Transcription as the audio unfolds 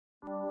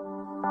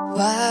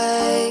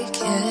Why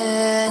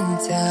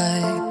can't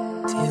I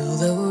feel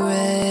the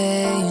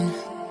rain?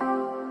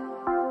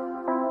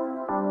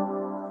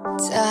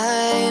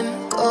 Time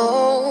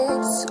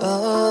goes so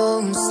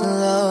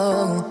slow.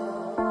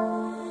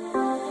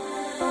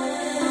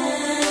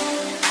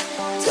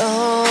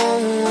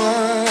 Don't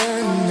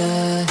wanna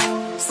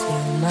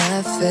see my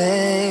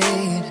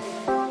fate.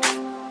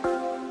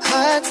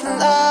 Heart's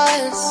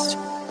lost,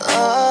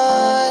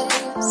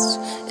 lost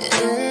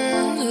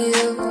in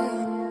you.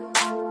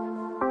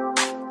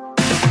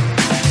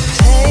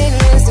 Pain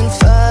isn't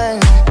fun,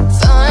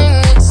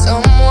 finally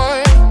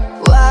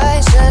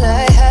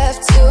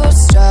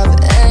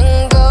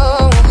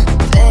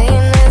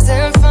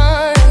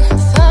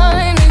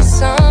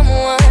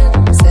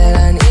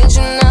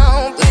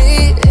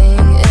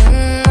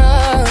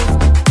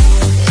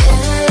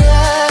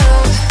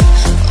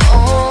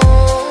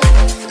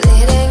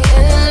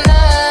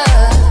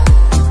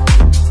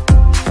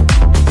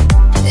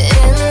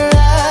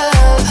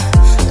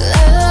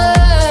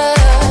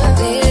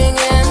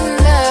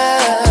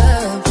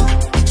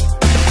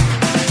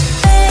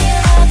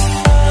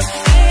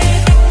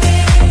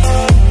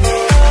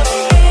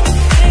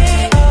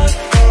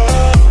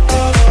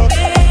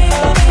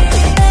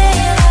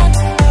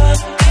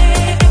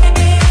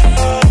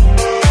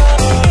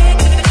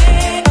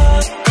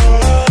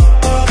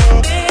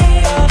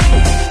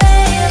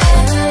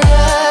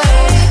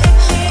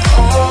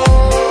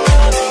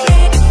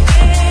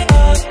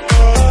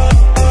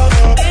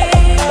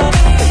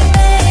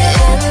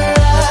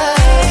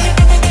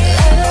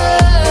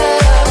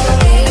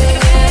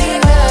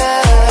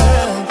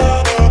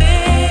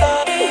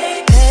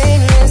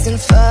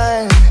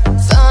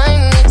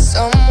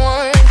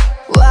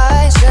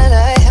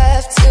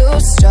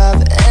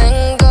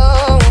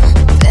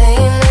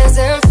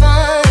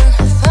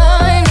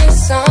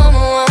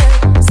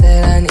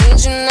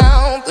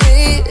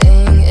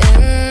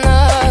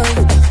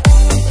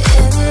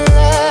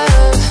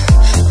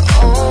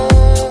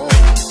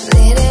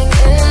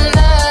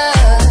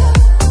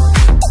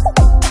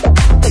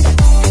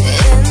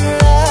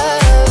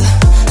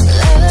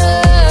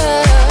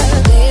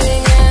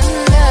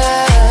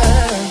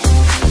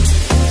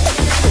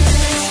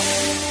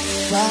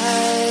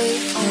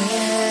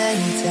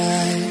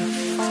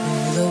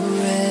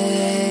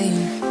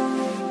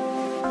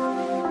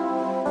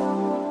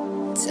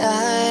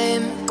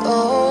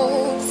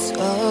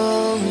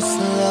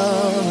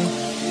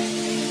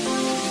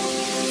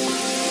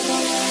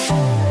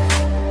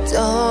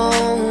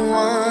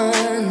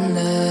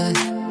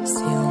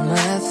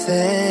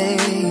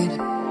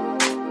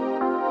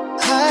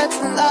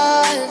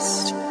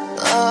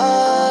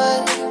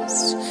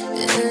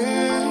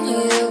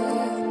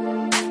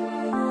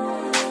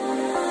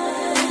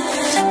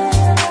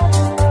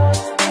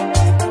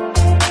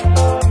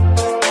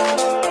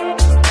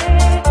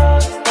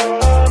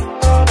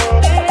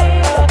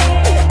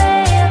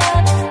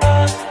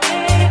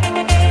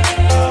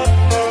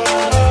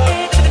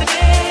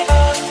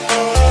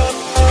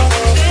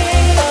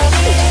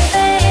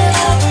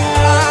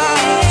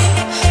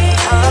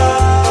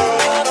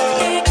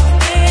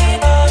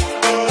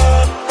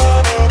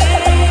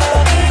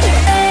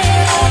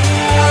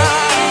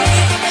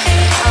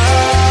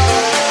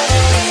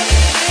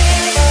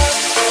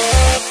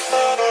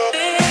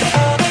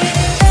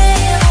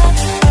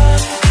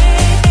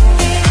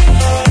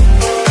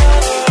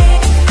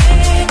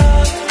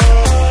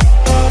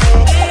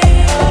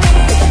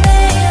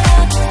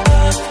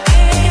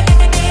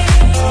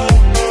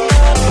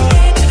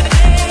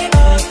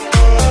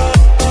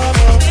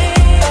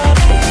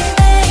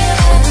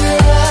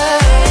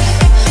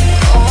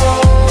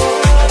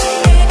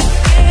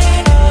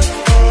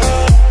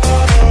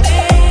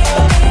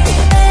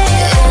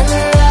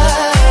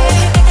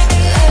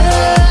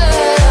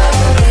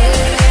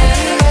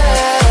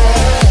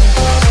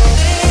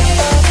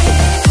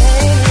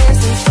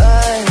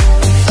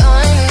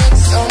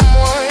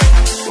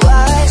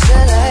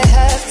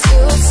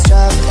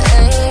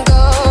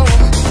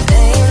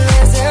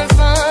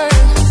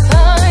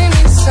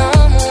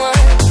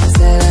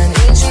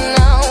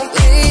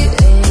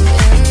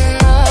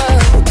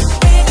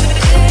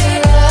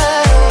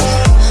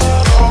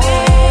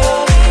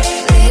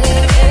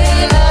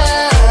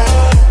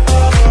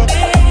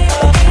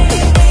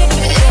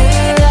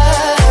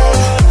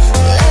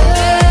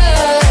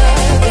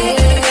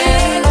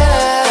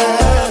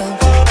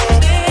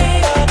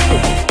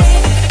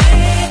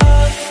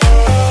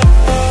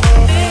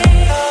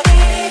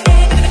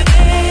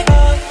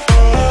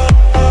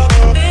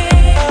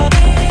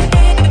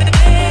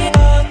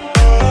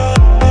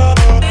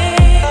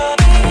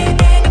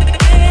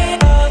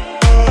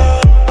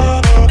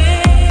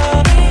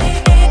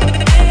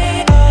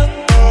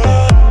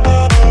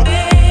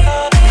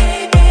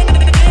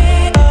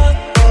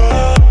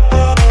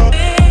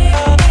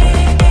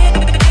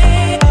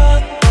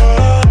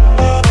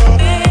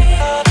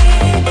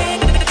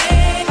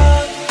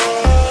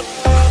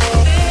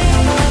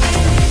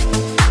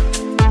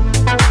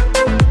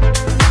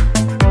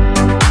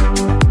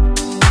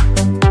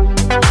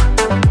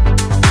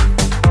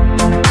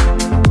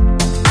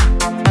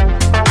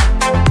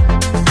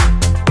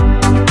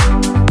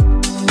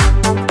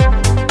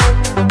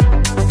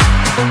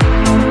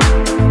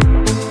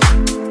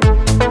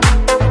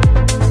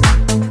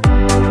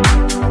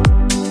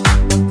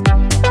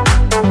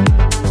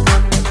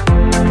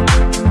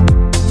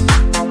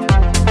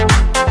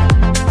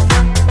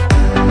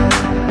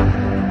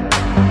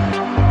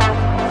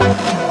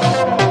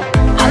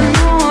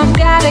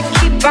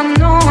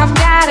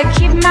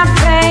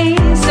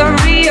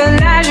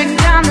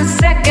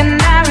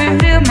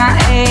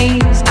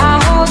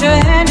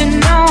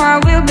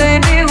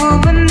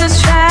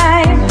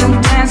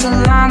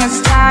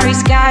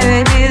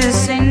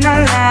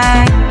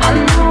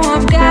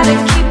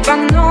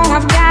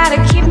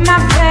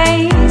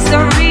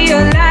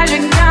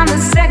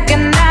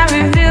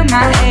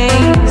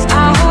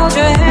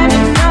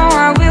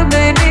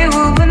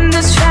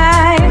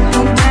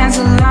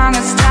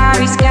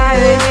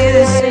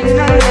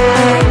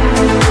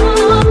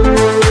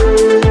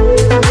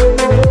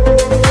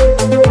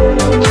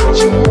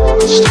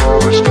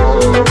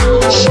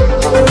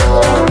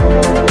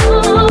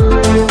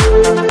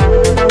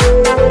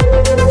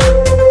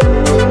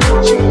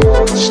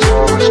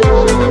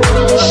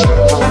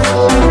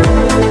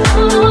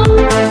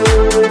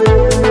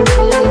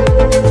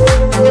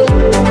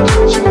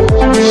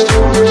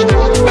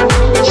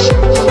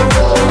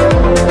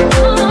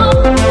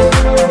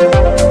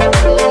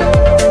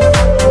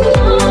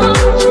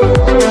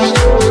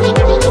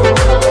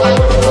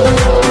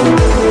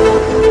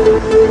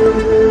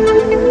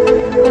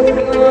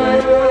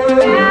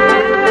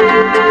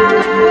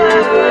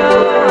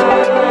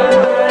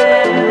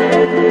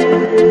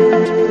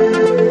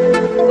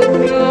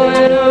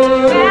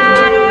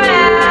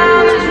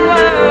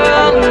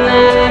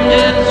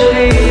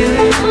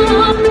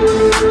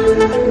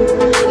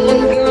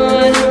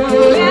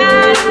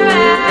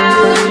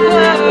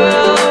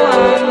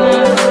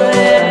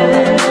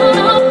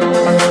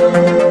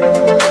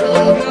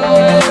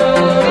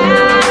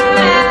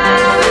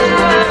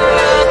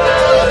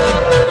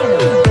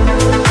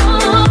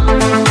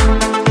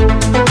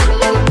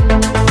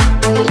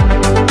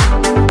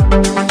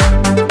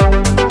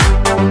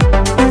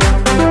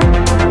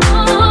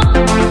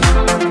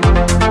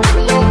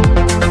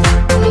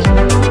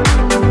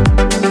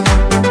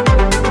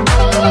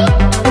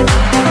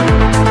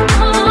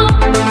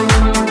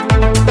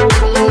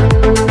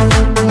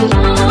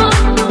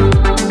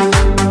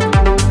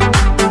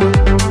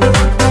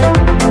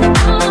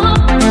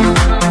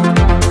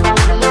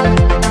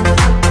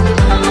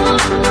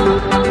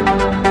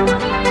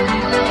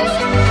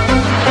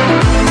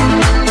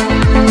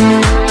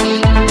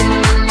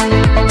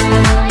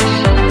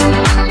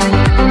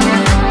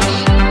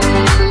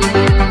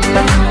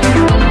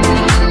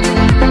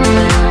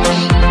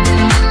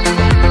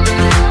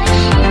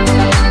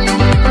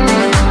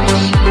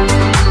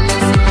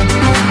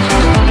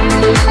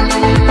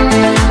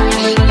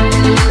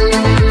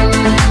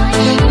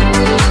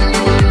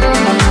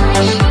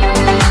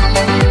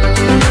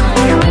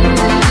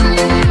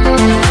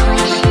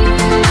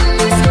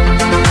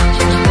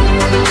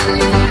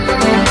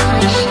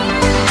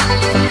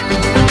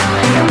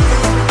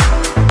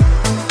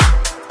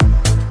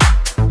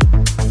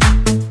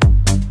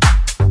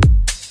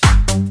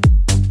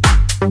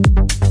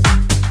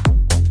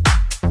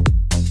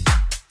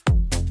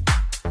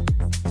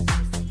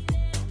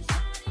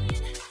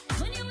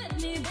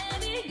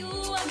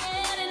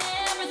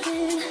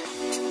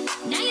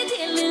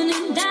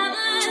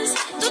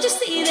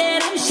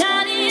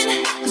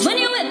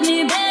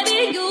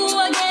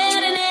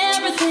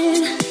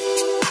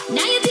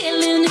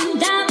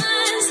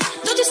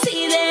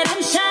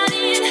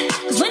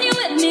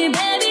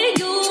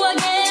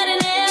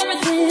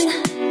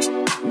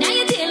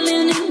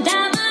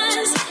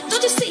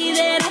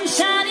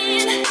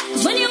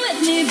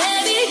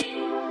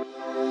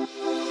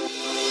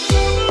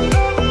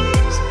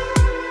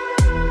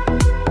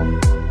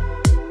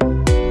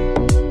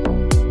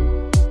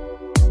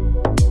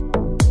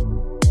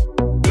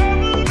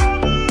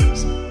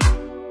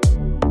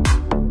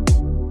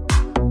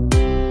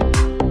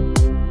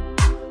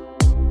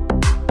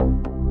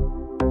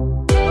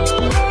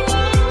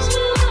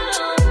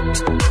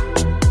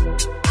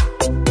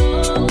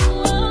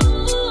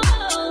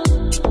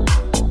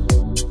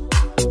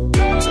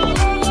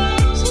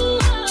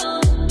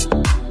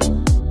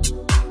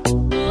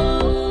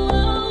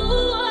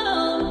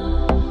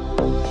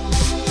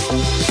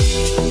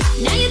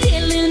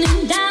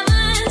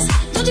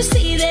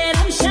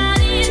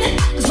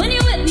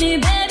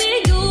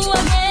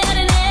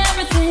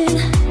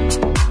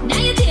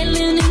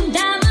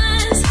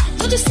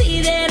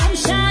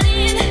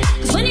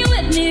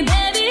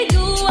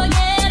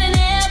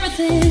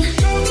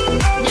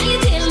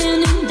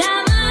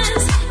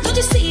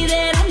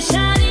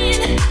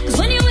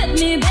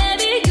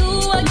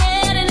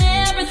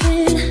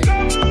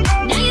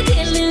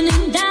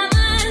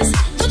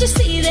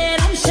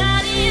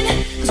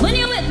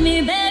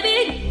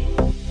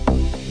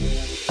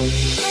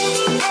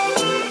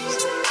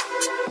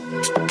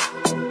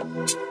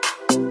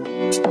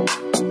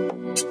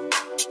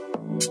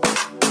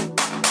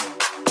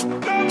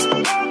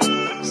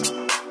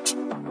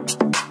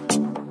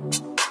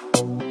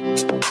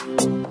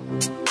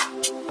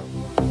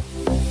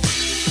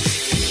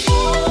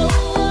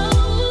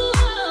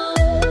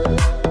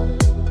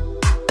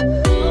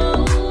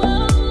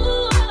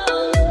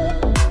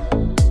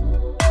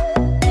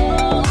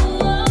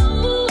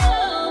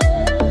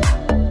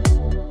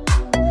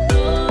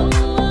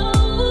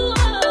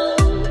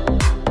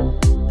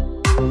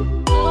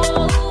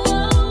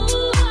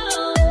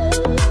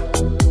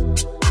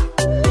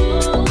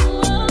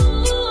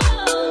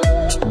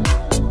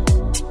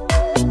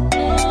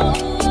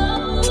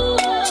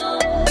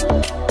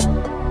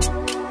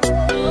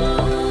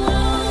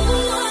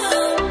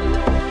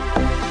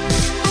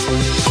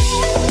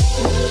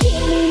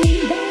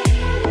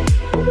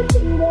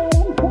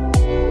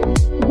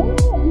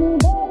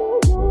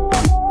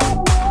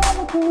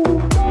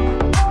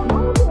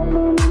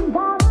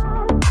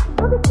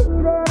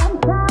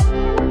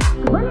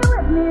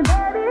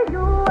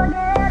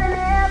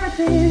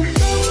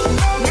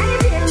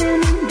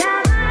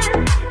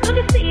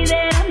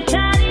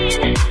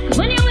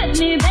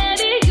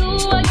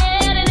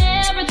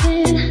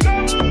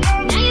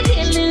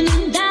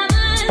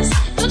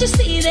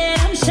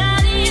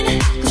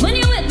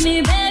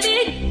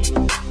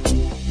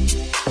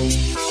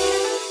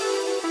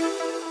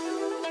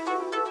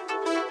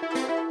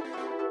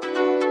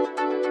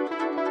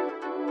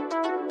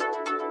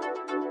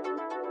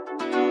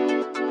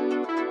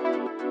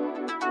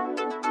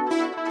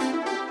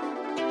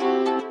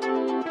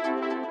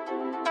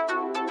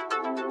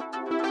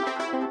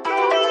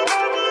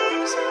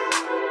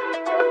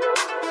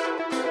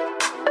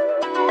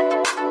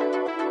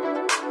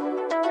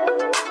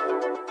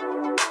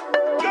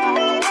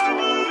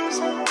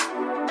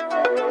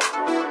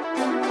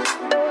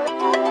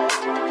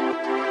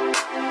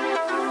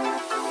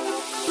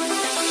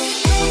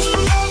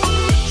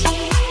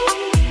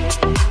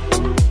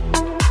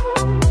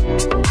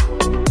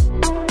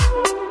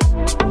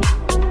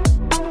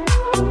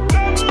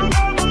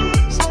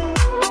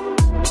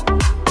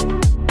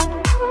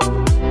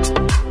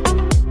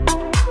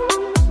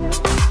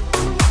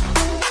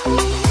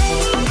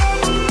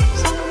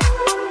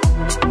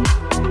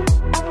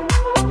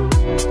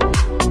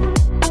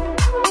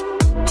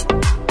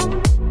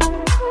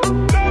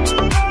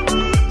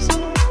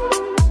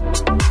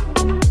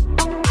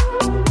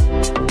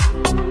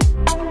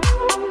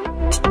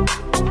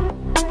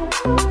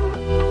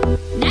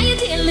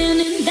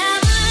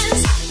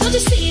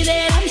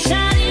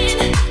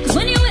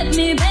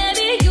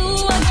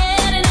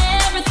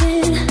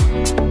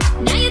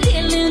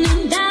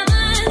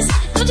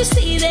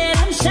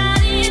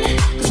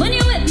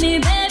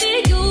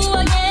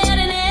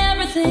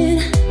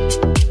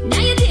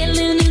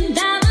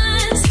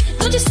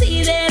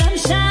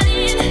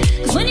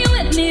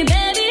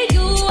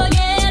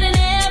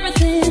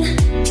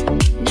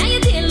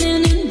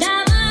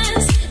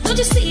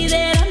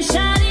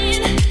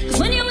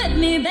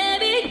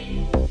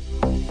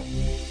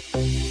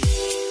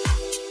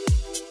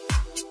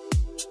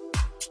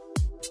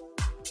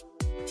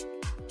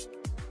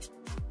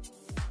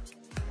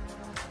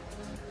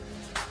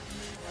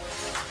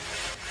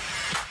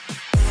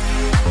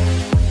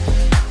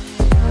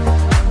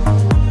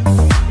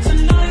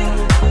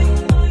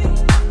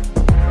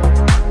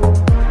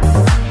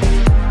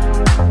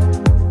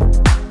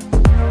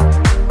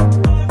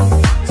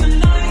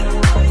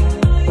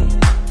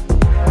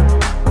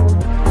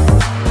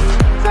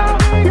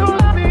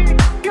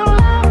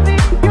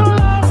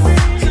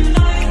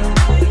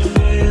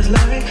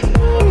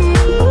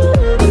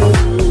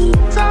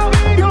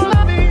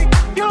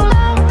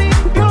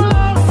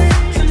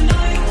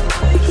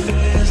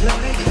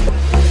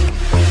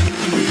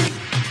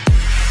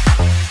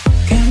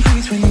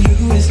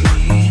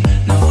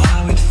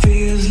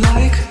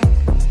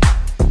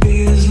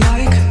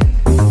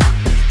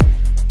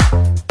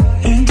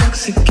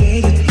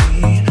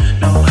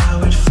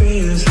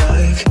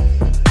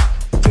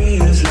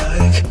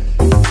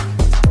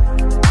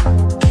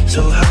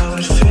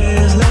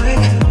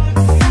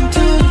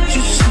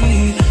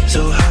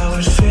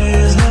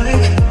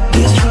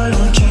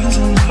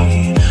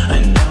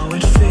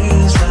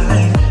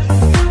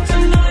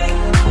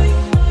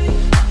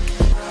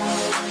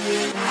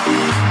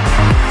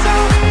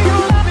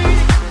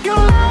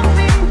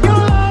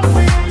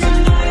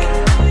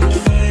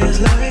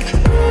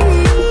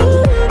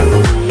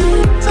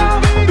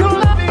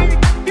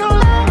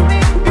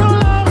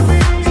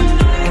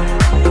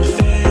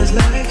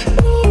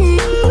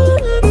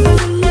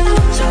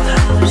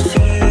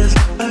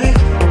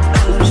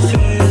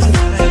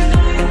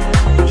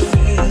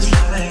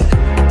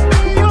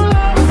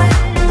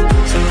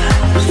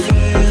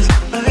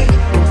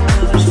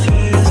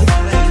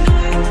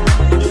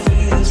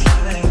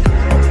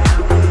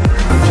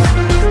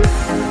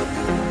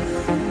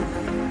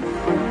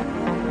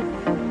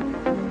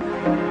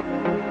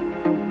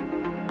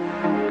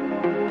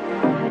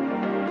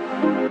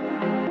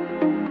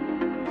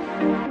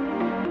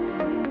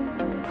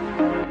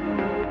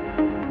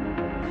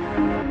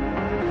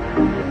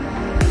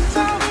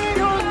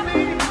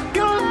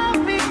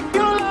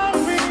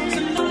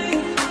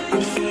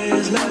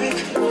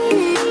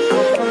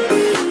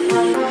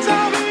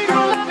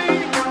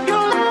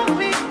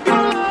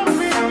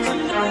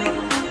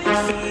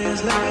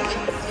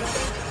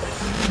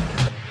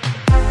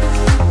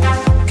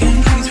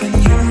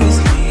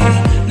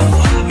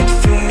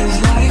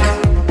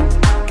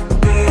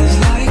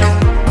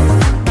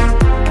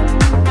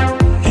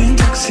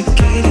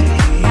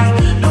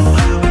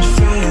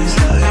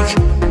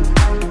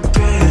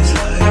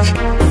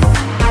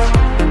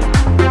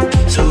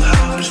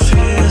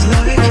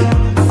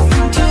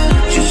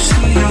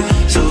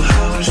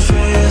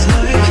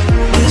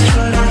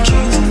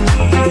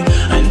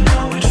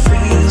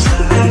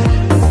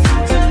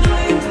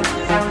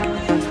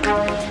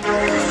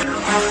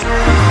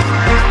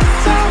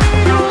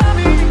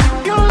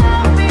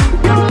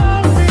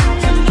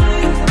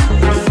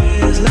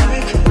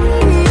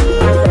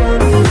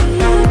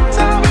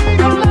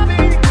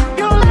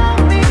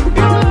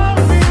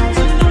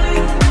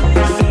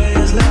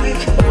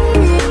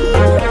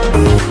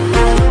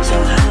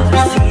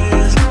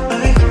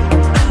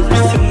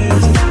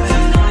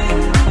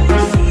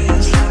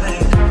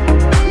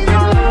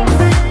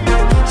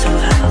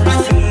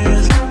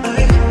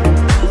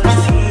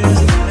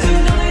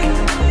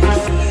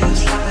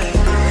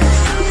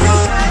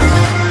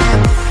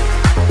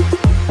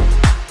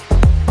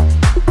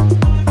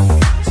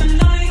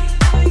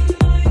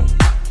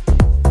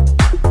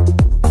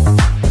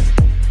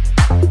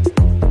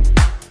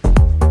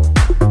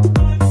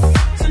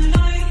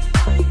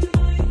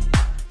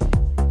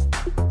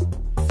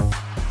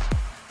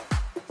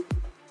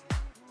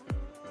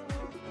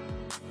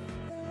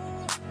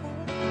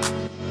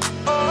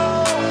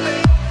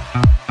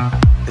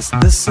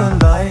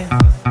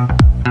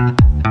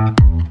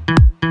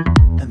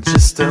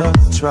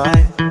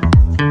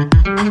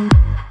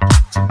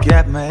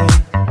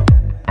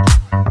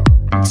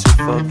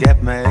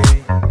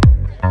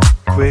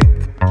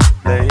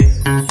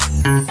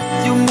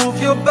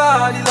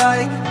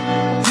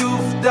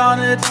done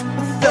it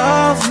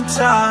 1,000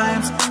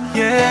 times,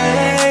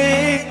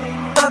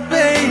 yeah. But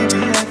baby,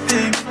 I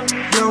think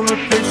you're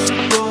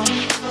replaceable.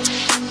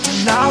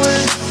 And I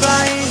will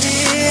find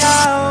it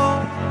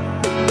out.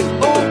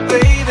 Oh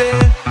baby,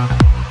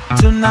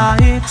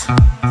 tonight,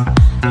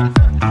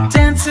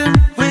 dancing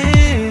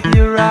with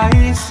your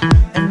eyes.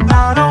 And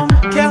I don't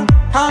care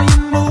how you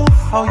move,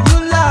 how you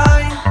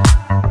lie.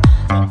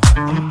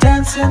 I'm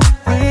dancing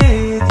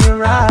with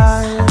your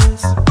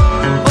eyes.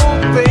 Oh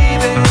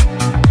baby,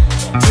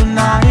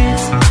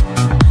 tonight,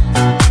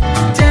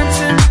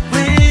 dancing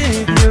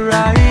with your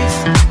eyes.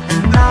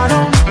 And I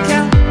don't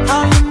care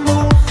how you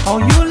move, how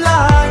you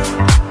lie.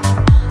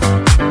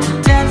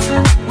 I'm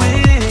dancing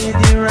with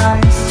your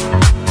eyes.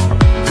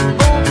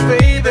 Oh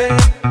baby,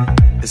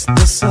 is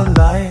this a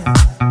lie?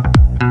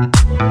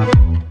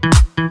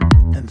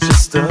 And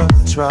just a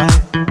try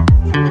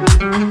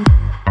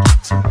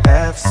to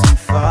have some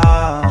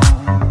fun,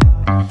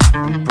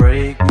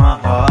 break my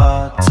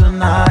heart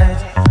tonight.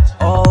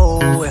 Oh,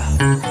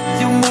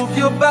 you move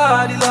your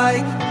body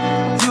like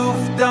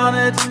you've done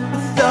it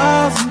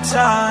 1,000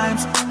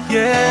 times,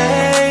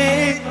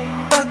 yeah.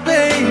 But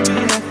baby,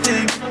 I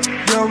think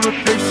you're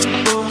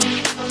replaceable.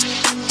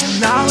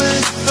 And I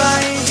will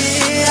find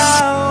it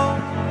out.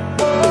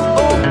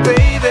 Oh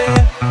baby,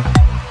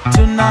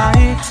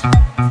 tonight,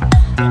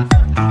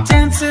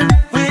 dancing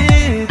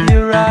with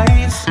your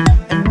eyes.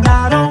 And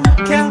I don't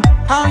care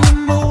how you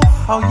move,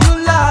 how you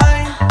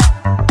lie.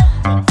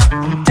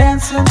 I'm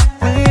dancing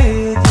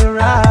with your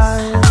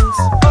eyes.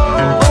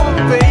 Oh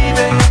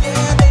baby,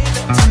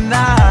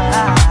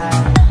 tonight,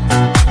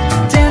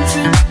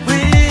 dancing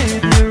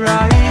with your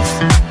eyes.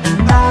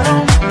 And I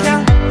don't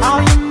care how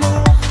you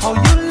move, how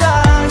you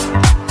lie.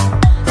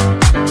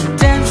 I'm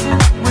dancing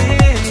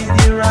with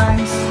your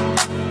eyes.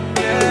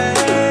 Yeah,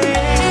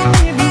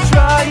 you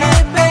try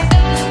it, baby.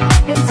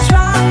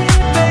 Try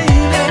it,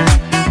 baby.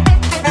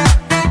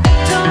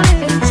 Don't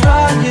even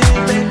try it,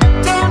 baby.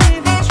 Don't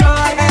even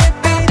try it,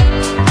 baby.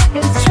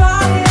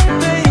 Try it,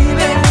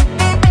 baby.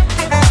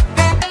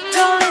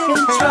 Don't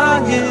even try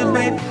it,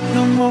 baby.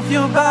 You move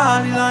your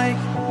body like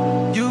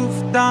you've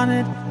done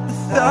it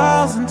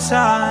 1,000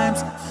 times,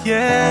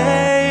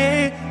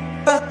 yeah.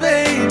 But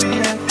baby,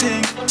 I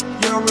think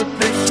you're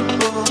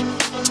replaceable.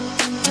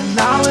 And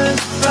I will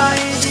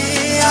find